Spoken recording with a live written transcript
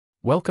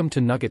Welcome to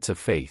Nuggets of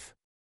Faith.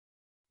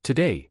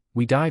 Today,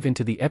 we dive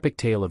into the epic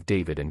tale of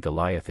David and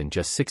Goliath in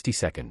just 60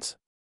 seconds.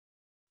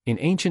 In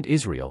ancient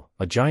Israel,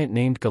 a giant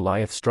named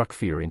Goliath struck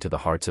fear into the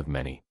hearts of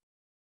many.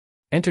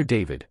 Enter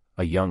David,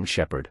 a young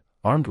shepherd,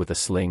 armed with a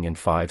sling and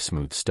 5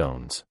 smooth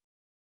stones.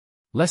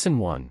 Lesson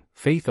 1: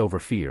 Faith over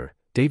fear.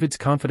 David's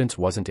confidence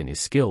wasn't in his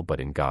skill but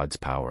in God's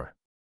power.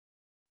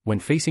 When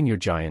facing your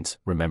giants,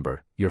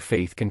 remember, your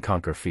faith can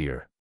conquer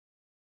fear.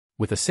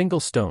 With a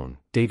single stone,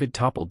 David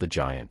toppled the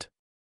giant.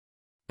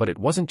 But it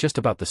wasn't just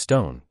about the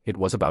stone, it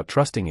was about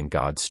trusting in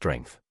God's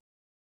strength.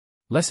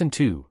 Lesson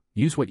 2: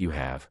 Use what you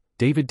have.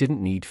 David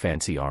didn't need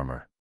fancy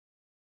armor.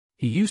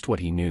 He used what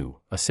he knew,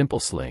 a simple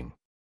sling.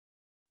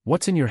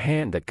 What's in your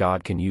hand that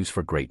God can use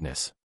for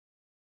greatness?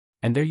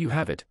 And there you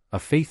have it, a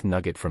faith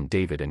nugget from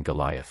David and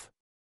Goliath.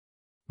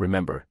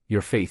 Remember,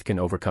 your faith can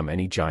overcome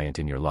any giant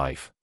in your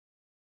life.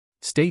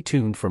 Stay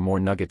tuned for more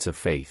nuggets of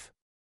faith.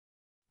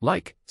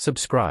 Like,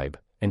 subscribe,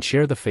 and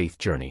share the faith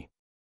journey.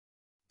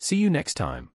 See you next time.